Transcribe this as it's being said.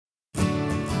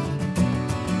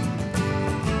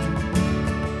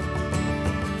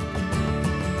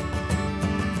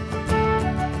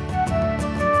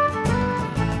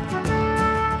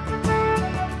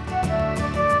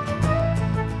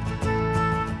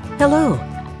Hello,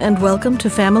 and welcome to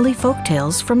Family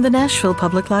Folktales from the Nashville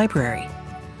Public Library.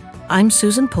 I'm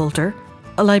Susan Poulter,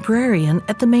 a librarian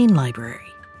at the Main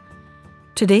Library.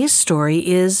 Today's story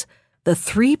is The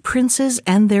Three Princes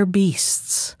and Their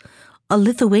Beasts, a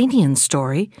Lithuanian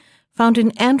story found in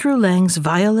Andrew Lang's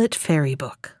Violet Fairy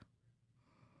Book.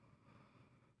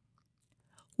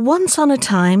 Once on a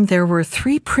time, there were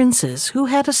three princes who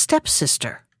had a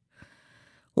stepsister.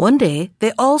 One day,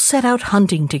 they all set out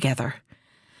hunting together.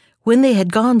 When they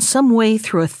had gone some way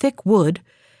through a thick wood,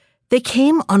 they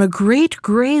came on a great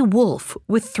gray wolf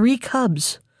with 3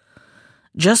 cubs.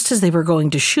 Just as they were going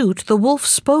to shoot, the wolf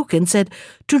spoke and said,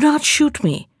 "Do not shoot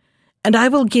me, and I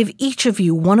will give each of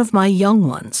you one of my young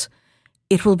ones.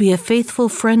 It will be a faithful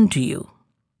friend to you."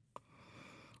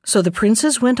 So the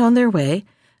princes went on their way,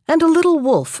 and a little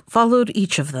wolf followed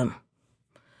each of them.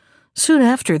 Soon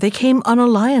after, they came on a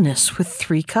lioness with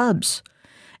 3 cubs,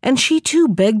 and she too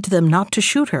begged them not to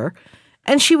shoot her,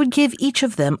 and she would give each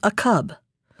of them a cub.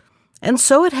 And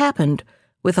so it happened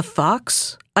with a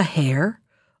fox, a hare,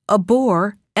 a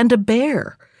boar, and a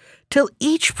bear, till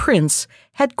each prince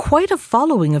had quite a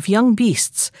following of young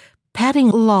beasts padding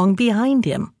along behind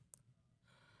him.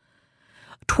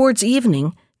 Towards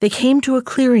evening, they came to a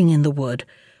clearing in the wood,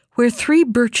 where 3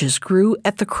 birches grew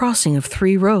at the crossing of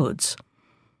 3 roads.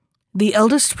 The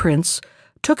eldest prince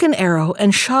took an arrow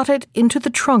and shot it into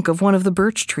the trunk of one of the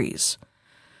birch trees.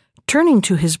 Turning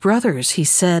to his brothers, he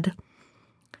said,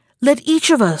 "Let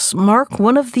each of us mark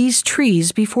one of these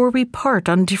trees before we part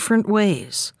on different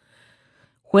ways.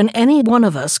 When any one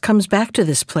of us comes back to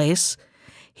this place,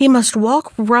 he must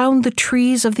walk round the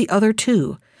trees of the other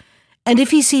 2, and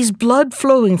if he sees blood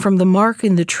flowing from the mark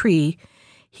in the tree,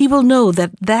 he will know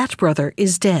that that brother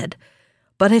is dead,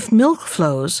 but if milk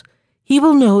flows, he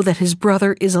will know that his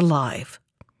brother is alive."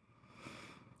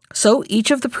 So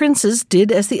each of the princes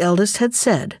did as the eldest had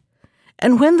said,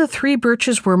 and when the 3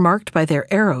 birches were marked by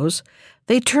their arrows,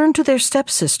 they turned to their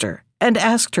stepsister and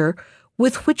asked her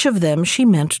with which of them she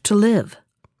meant to live.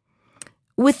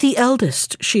 "With the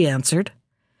eldest," she answered.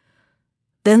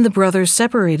 Then the brothers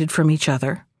separated from each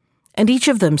other, and each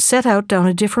of them set out down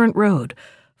a different road,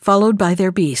 followed by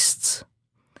their beasts.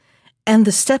 And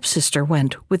the stepsister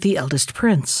went with the eldest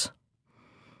prince.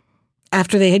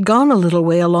 After they had gone a little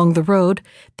way along the road,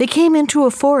 they came into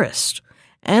a forest,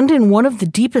 and in one of the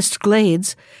deepest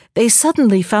glades, they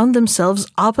suddenly found themselves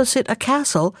opposite a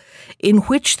castle in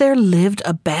which there lived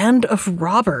a band of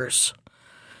robbers.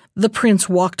 The prince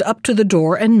walked up to the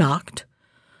door and knocked.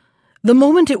 The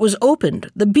moment it was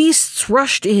opened, the beasts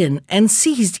rushed in and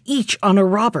seized each on a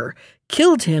robber,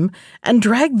 killed him, and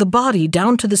dragged the body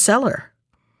down to the cellar.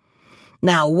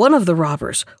 Now, one of the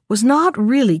robbers was not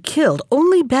really killed,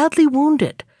 only badly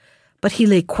wounded, but he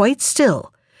lay quite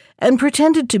still and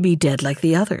pretended to be dead like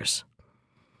the others.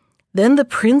 Then the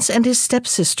prince and his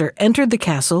stepsister entered the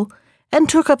castle and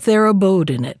took up their abode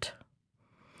in it.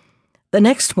 The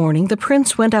next morning, the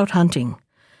prince went out hunting.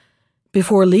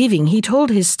 Before leaving, he told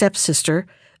his stepsister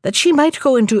that she might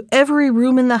go into every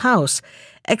room in the house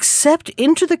except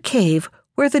into the cave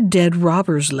where the dead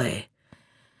robbers lay.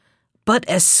 But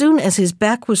as soon as his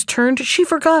back was turned, she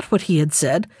forgot what he had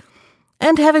said,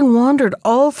 and having wandered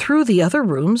all through the other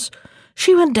rooms,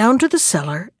 she went down to the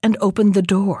cellar and opened the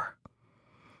door.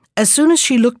 As soon as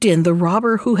she looked in, the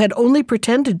robber, who had only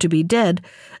pretended to be dead,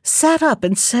 sat up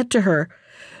and said to her,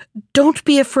 "Don't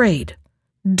be afraid.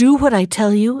 Do what I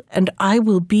tell you, and I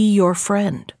will be your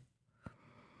friend.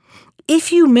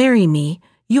 If you marry me,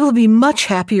 you will be much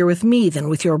happier with me than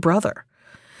with your brother.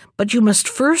 But you must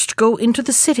first go into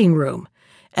the sitting room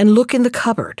and look in the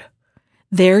cupboard.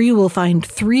 There you will find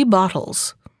 3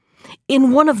 bottles.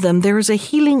 In one of them there is a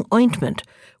healing ointment,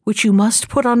 which you must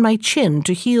put on my chin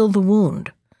to heal the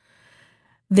wound.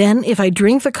 Then, if I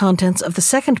drink the contents of the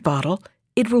 2nd bottle,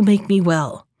 it will make me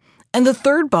well, and the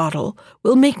 3rd bottle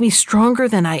will make me stronger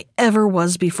than I ever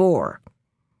was before.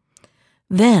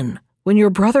 Then, when your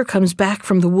brother comes back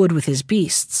from the wood with his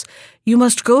beasts, you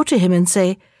must go to him and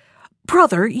say,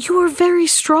 'Brother, you are very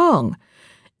strong.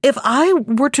 If I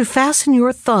were to fasten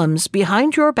your thumbs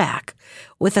behind your back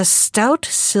with a stout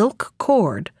silk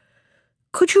cord,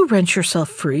 could you wrench yourself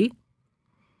free?'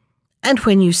 And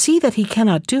when you see that he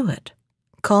cannot do it,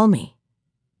 call me."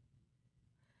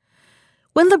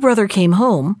 When the brother came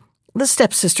home, the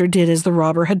stepsister did as the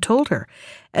robber had told her,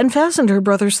 and fastened her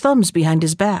brother's thumbs behind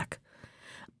his back.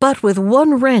 But with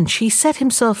one wrench he set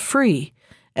himself free,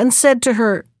 and said to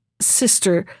her,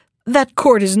 "Sister, that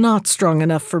cord is not strong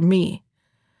enough for me."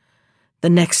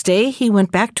 The next day he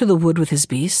went back to the wood with his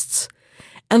beasts,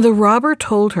 and the robber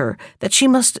told her that she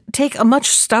must take a much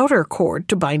stouter cord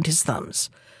to bind his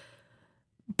thumbs.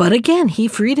 But again he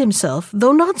freed himself,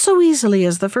 though not so easily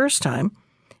as the first time,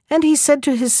 and he said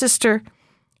to his sister,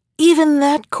 "Even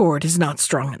that cord is not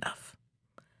strong enough."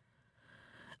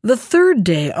 The third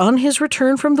day, on his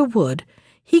return from the wood,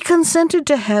 he consented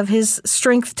to have his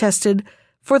strength tested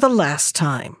for the last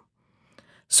time.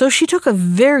 So she took a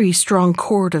very strong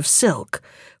cord of silk,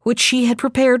 which she had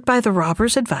prepared by the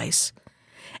robber's advice,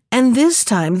 and this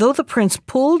time, though the prince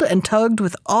pulled and tugged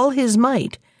with all his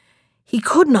might, he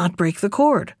could not break the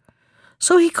cord.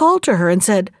 So he called to her and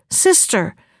said,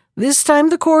 "Sister, this time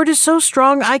the cord is so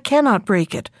strong I cannot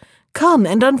break it. Come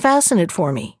and unfasten it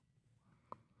for me."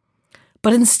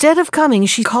 But instead of coming,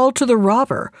 she called to the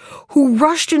robber, who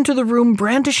rushed into the room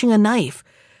brandishing a knife,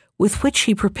 with which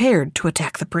he prepared to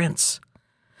attack the prince.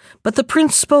 But the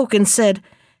prince spoke and said,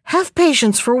 "Have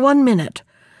patience for 1 minute.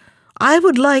 I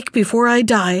would like, before I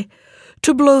die,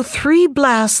 to blow 3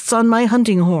 blasts on my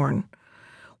hunting horn,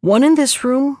 1 in this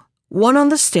room, 1 on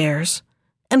the stairs,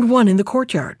 and 1 in the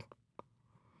courtyard."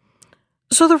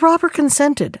 So the robber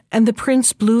consented, and the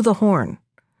prince blew the horn.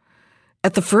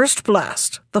 At the first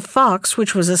blast, the fox,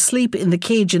 which was asleep in the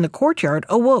cage in the courtyard,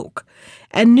 awoke,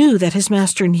 and knew that his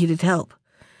master needed help.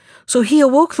 So he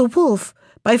awoke the wolf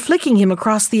by flicking him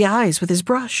across the eyes with his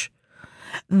brush.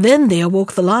 Then they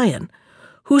awoke the lion,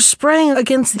 who sprang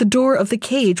against the door of the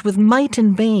cage with might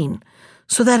and main,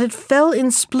 so that it fell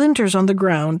in splinters on the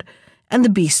ground, and the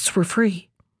beasts were free.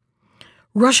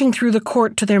 Rushing through the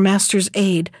court to their master's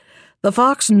aid, the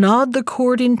fox gnawed the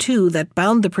cord in 2 that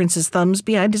bound the prince's thumbs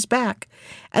behind his back,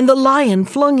 and the lion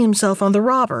flung himself on the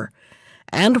robber,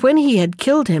 and when he had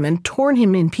killed him and torn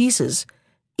him in pieces,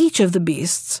 each of the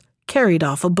beasts carried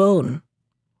off a bone.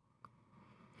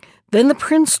 Then the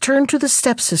prince turned to the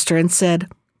stepsister and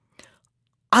said,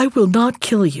 "I will not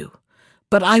kill you,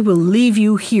 but I will leave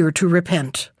you here to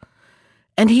repent."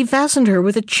 And he fastened her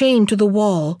with a chain to the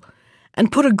wall,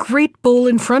 and put a great bowl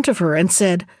in front of her, and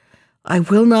said, "I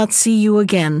will not see you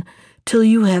again till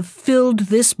you have filled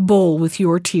this bowl with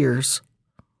your tears."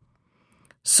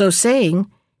 So saying,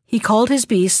 he called his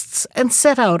beasts and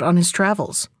set out on his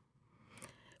travels.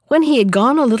 When he had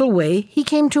gone a little way, he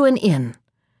came to an inn.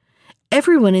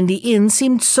 Everyone in the inn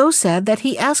seemed so sad that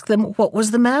he asked them what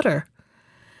was the matter.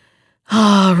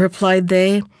 "Ah," replied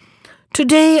they,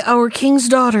 "today our king's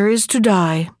daughter is to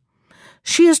die.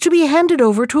 She is to be handed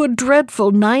over to a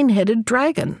dreadful 9-headed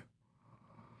dragon."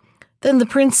 Then the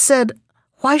prince said,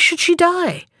 "Why should she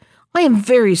die? I am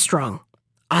very strong.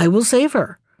 I will save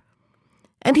her."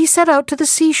 And he set out to the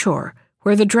seashore,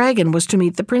 where the dragon was to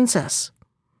meet the princess.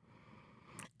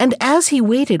 And as he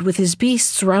waited with his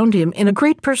beasts round him, a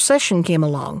great procession came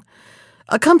along,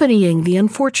 accompanying the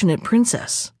unfortunate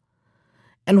princess.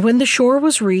 And when the shore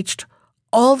was reached,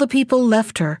 all the people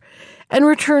left her and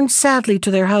returned sadly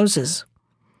to their houses.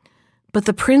 But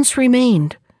the prince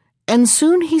remained, and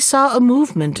soon he saw a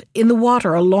movement in the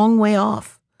water a long way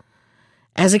off.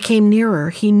 As it came nearer,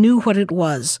 he knew what it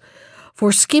was,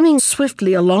 for skimming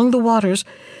swiftly along the waters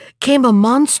came a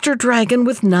monster dragon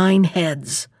with 9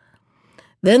 heads.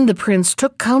 Then the prince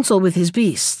took counsel with his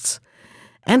beasts,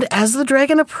 and as the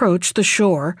dragon approached the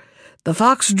shore, the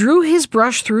fox drew his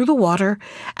brush through the water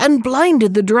and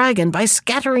blinded the dragon by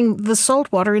scattering the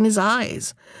salt water in his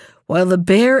eyes, while the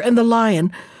bear and the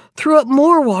lion threw up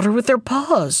more water with their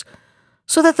paws,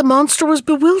 so that the monster was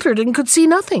bewildered and could see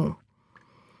nothing.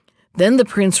 Then the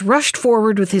prince rushed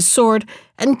forward with his sword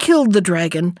and killed the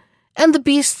dragon, and the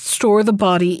beasts tore the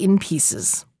body in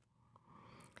pieces.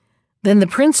 Then the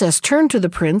princess turned to the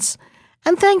prince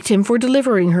and thanked him for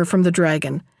delivering her from the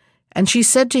dragon, and she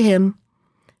said to him,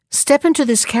 "Step into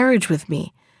this carriage with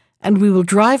me, and we will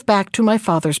drive back to my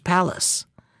father's palace."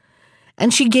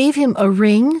 And she gave him a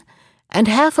ring and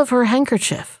half of her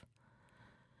handkerchief.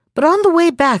 But on the way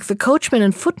back, the coachman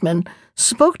and footman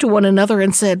spoke to one another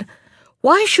and said,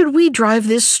 "Why should we drive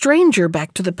this stranger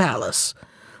back to the palace?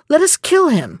 Let us kill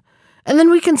him, and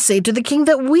then we can say to the king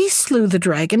that we slew the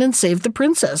dragon and saved the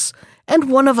princess, and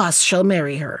one of us shall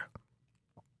marry her."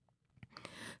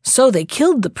 So they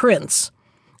killed the prince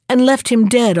and left him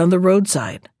dead on the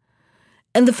roadside.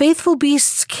 And the faithful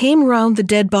beasts came round the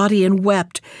dead body and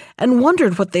wept and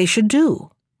wondered what they should do.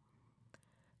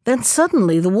 Then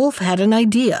suddenly the wolf had an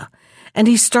idea, and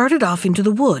he started off into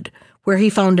the wood, where he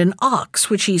found an ox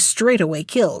which he straightway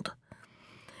killed.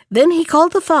 Then he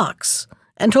called the fox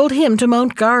and told him to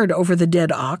mount guard over the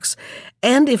dead ox,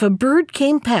 and if a bird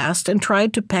came past and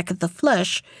tried to peck at the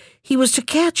flesh, he was to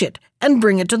catch it and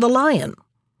bring it to the lion.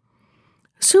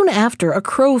 Soon after, a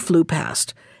crow flew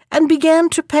past and began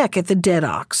to peck at the dead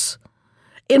ox.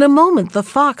 In a moment the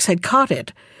fox had caught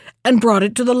it and brought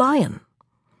it to the lion.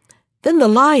 Then the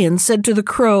lion said to the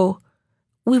crow,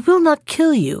 "We will not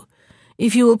kill you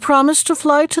if you will promise to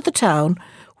fly to the town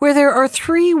where there are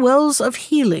 3 wells of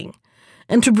healing,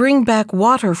 and to bring back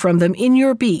water from them in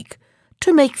your beak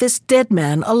to make this dead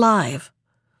man alive."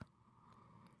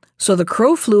 So the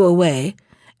crow flew away,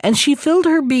 and she filled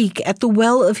her beak at the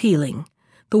well of healing,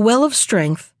 the well of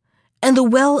strength, and the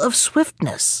well of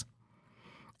swiftness.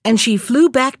 And she flew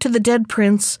back to the dead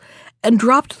prince and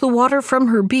dropped the water from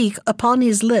her beak upon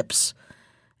his lips,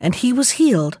 and he was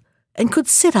healed and could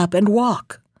sit up and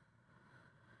walk.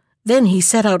 Then he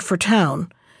set out for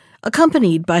town,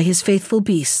 accompanied by his faithful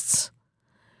beasts.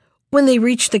 When they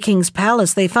reached the king's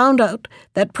palace, they found out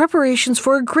that preparations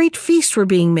for a great feast were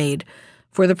being made,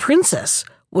 for the princess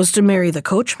was to marry the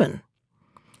coachman.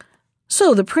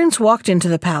 So the prince walked into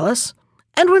the palace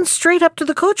and went straight up to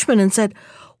the coachman and said,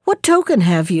 "What token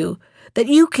have you that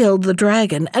you killed the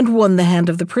dragon and won the hand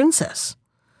of the princess?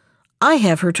 I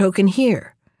have her token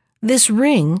here, this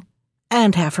ring,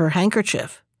 and have her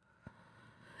handkerchief."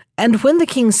 And when the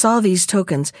king saw these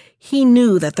tokens, he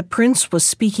knew that the prince was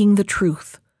speaking the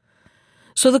truth.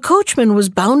 So the coachman was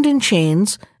bound in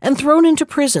chains and thrown into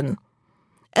prison,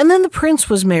 and then the prince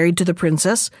was married to the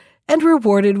princess and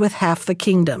rewarded with half the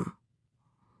kingdom.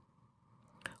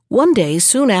 One day,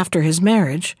 soon after his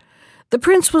marriage, the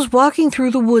prince was walking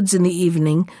through the woods in the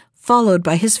evening, followed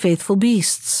by his faithful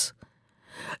beasts.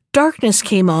 Darkness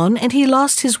came on, and he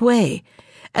lost his way,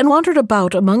 and wandered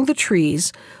about among the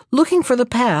trees, looking for the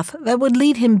path that would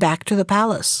lead him back to the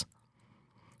palace.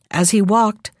 As he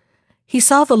walked, he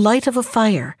saw the light of a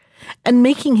fire, and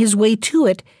making his way to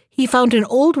it, he found an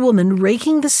old woman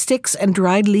raking the sticks and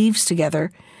dried leaves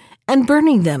together, and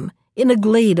burning them in a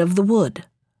glade of the wood.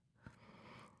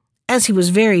 As he was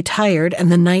very tired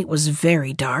and the night was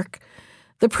very dark,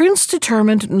 the prince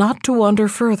determined not to wander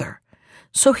further,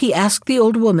 so he asked the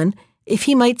old woman if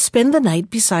he might spend the night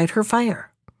beside her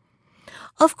fire.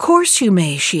 "Of course you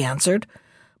may," she answered,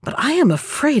 "but I am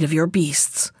afraid of your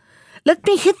beasts. Let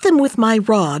me hit them with my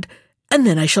rod, and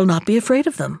then I shall not be afraid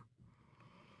of them."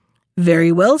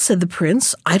 "Very well," said the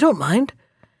prince, "I don't mind."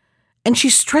 And she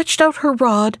stretched out her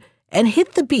rod and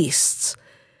hit the beasts,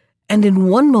 and in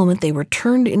one moment they were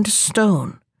turned into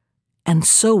stone, and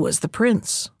so was the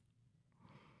prince.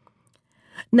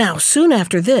 Now, soon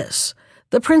after this,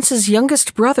 the prince's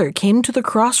youngest brother came to the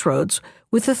crossroads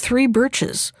with the 3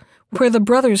 birches, where the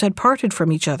brothers had parted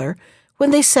from each other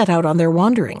when they set out on their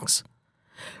wanderings.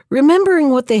 Remembering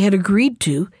what they had agreed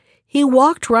to, he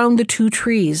walked round the 2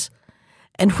 trees,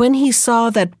 and when he saw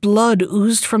that blood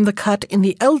oozed from the cut in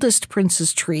the eldest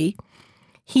prince's tree,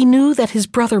 he knew that his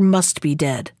brother must be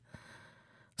dead.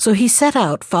 So he set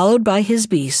out, followed by his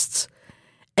beasts,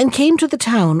 and came to the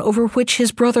town over which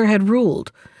his brother had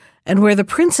ruled, and where the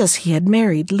princess he had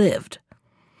married lived.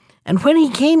 And when he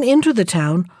came into the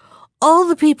town, all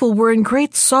the people were in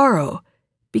great sorrow,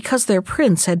 because their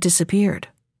prince had disappeared.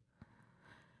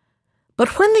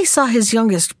 But when they saw his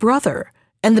youngest brother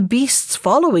and the beasts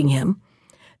following him,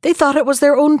 they thought it was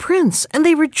their own prince, and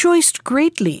they rejoiced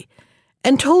greatly,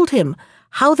 and told him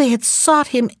how they had sought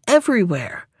him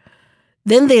everywhere.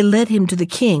 Then they led him to the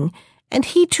king, and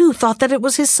he too thought that it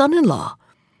was his son-in-law.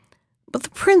 But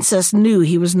the princess knew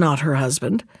he was not her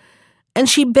husband, and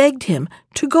she begged him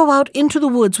to go out into the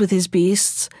woods with his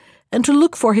beasts and to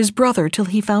look for his brother till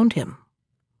he found him.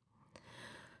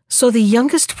 So the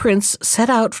youngest prince set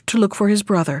out to look for his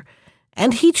brother,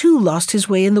 and he too lost his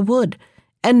way in the wood,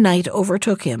 and night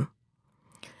overtook him.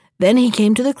 Then he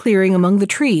came to the clearing among the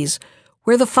trees,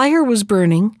 where the fire was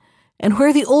burning, and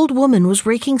where the old woman was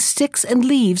raking sticks and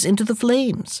leaves into the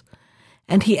flames.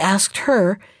 And he asked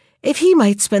her if he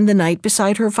might spend the night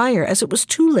beside her fire, as it was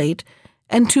too late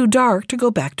and too dark to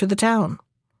go back to the town.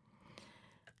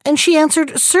 And she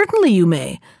answered, "Certainly you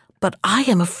may, but I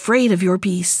am afraid of your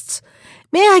beasts.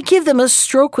 May I give them a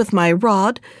stroke with my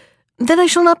rod? Then I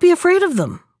shall not be afraid of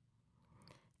them."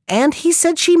 And he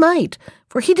said she might,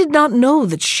 for he did not know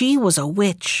that she was a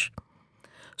witch.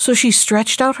 So she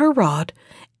stretched out her rod,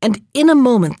 and in a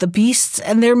moment the beasts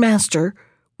and their master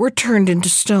were turned into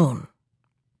stone.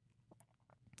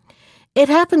 It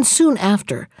happened soon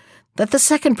after that the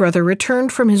second brother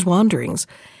returned from his wanderings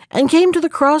and came to the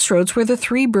crossroads where the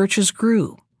 3 birches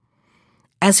grew.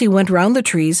 As he went round the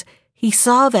trees, he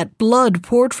saw that blood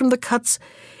poured from the cuts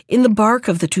in the bark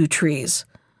of the 2 trees.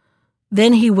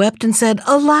 Then he wept and said,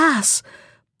 "Alas,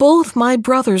 both my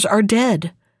brothers are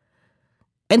dead."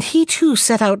 And he too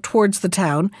set out towards the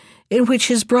town in which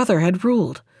his brother had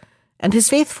ruled, and his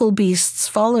faithful beasts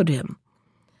followed him.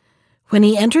 When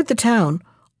he entered the town,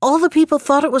 all the people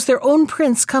thought it was their own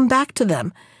prince come back to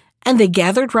them, and they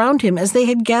gathered round him as they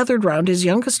had gathered round his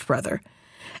youngest brother,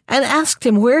 and asked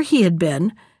him where he had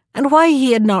been, and why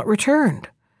he had not returned.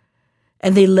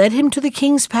 And they led him to the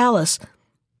king's palace,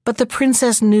 but the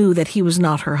princess knew that he was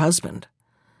not her husband.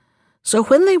 So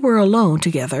when they were alone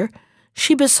together,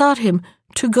 she besought him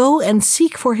to go and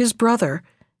seek for his brother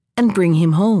and bring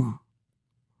him home.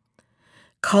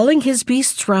 Calling his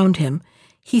beasts round him,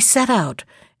 he set out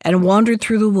and wandered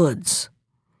through the woods.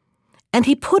 And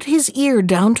he put his ear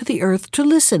down to the earth to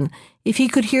listen if he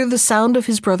could hear the sound of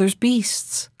his brother's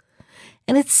beasts.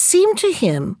 And it seemed to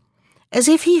him as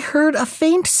if he heard a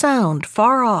faint sound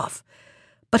far off,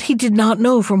 but he did not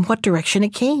know from what direction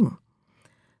it came.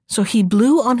 So he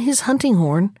blew on his hunting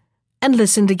horn and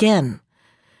listened again.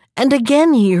 And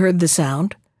again he heard the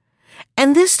sound,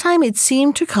 and this time it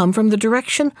seemed to come from the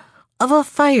direction of a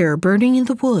fire burning in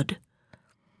the wood.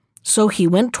 So he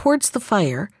went towards the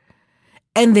fire,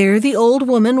 and there the old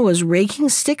woman was raking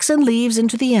sticks and leaves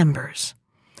into the embers.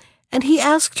 And he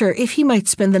asked her if he might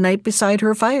spend the night beside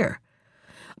her fire.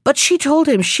 But she told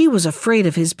him she was afraid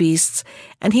of his beasts,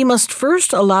 and he must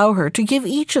first allow her to give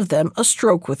each of them a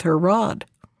stroke with her rod.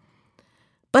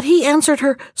 But he answered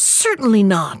her, "Certainly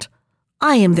not.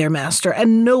 I am their master,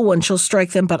 and no one shall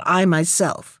strike them but I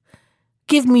myself.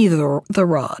 Give me the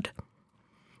rod."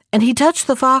 And he touched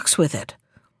the fox with it,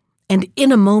 and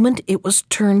in a moment it was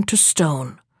turned to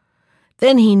stone.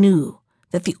 Then he knew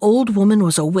that the old woman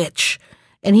was a witch,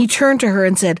 and he turned to her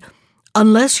and said,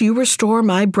 "Unless you restore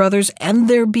my brothers and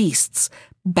their beasts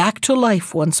back to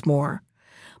life once more,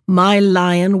 my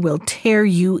lion will tear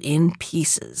you in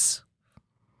pieces."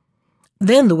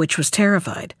 Then the witch was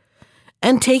terrified,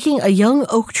 and taking a young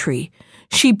oak tree,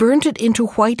 she burnt it into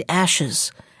white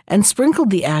ashes, and sprinkled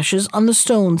the ashes on the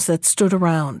stones that stood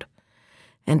around.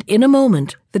 And in a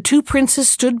moment the two princes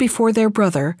stood before their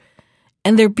brother,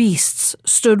 and their beasts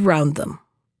stood round them.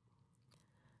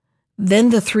 Then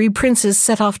the three princes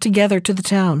set off together to the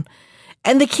town,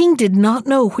 and the king did not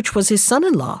know which was his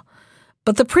son-in-law,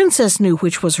 but the princess knew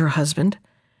which was her husband,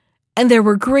 and there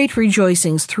were great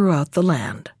rejoicings throughout the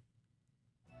land.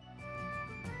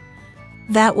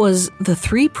 That was The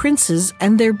Three Princes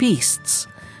and Their Beasts,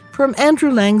 from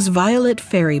Andrew Lang's Violet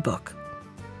Fairy book.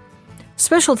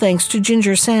 Special thanks to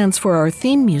Ginger Sands for our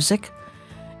theme music.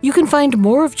 You can find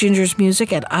more of Ginger's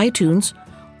music at iTunes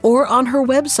or on her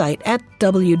website at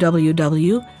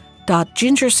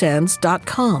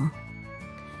www.gingersands.com.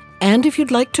 And if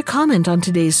you'd like to comment on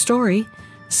today's story,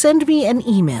 send me an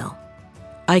email.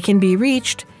 I can be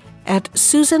reached at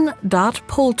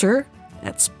susan.poulter,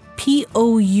 that's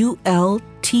Poulter,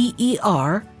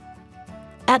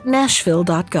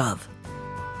 @nashville.gov.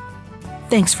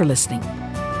 Thanks for listening.